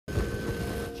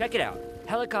Check it out.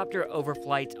 Helicopter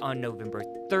overflights on November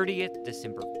 30th,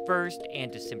 December 1st,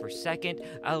 and December 2nd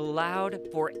allowed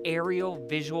for aerial,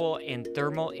 visual, and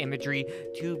thermal imagery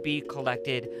to be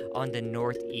collected on the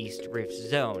Northeast Rift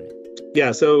Zone.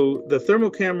 Yeah, so the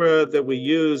thermal camera that we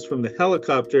use from the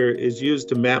helicopter is used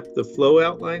to map the flow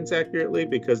outlines accurately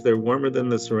because they're warmer than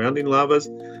the surrounding lavas.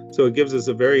 So it gives us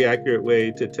a very accurate way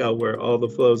to tell where all the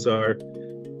flows are.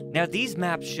 Now, these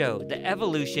maps show the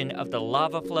evolution of the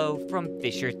lava flow from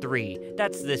Fissure 3.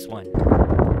 That's this one.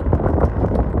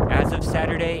 As of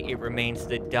Saturday, it remains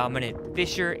the dominant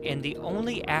fissure and the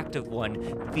only active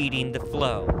one feeding the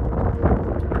flow,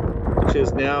 which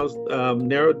is now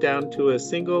narrowed down to a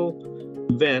single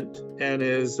vent and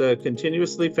is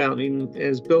continuously fountaining,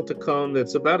 is built a cone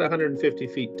that's about 150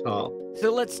 feet tall. So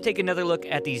let's take another look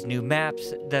at these new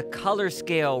maps. The color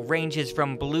scale ranges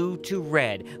from blue to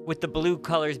red, with the blue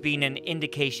colors being an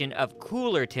indication of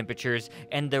cooler temperatures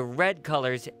and the red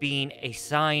colors being a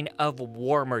sign of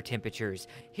warmer temperatures.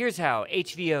 Here's how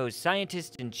HVO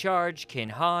Scientist-in-charge Ken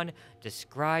Hon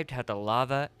described how the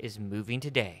lava is moving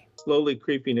today. Slowly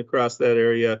creeping across that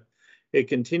area, it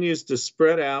continues to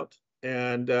spread out,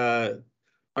 and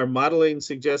our modeling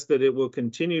suggests that it will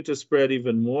continue to spread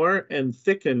even more and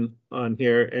thicken on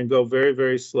here and go very,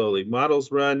 very slowly.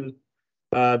 Models run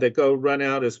out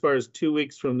as far as 2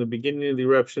 weeks from the beginning of the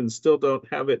eruption still don't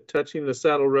have it touching the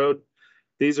saddle road.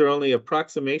 These are only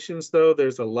approximations, though.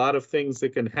 There's a lot of things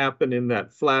that can happen in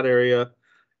that flat area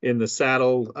in the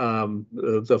saddle.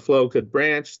 The flow could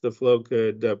branch. The flow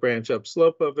could branch up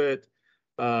slope of it.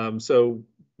 So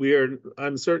we are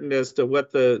uncertain as to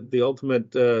what the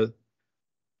ultimate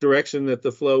direction that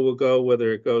the flow will go,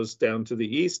 whether it goes down to the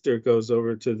east or goes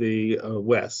over to the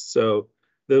west. So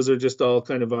those are just all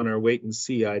kind of on our wait and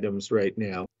see items right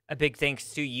now. A big thanks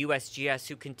to USGS,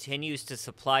 who continues to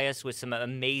supply us with some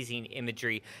amazing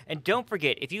imagery. And don't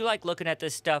forget, if you like looking at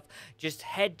this stuff, just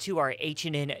head to our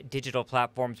H&N digital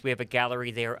platforms. We have a gallery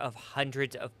there of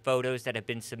hundreds of photos that have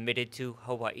been submitted to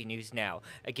Hawaii News Now.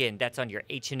 Again, that's on your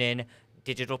H&N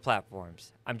digital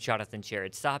platforms. I'm Jonathan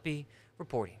Jared Sapi,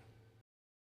 reporting.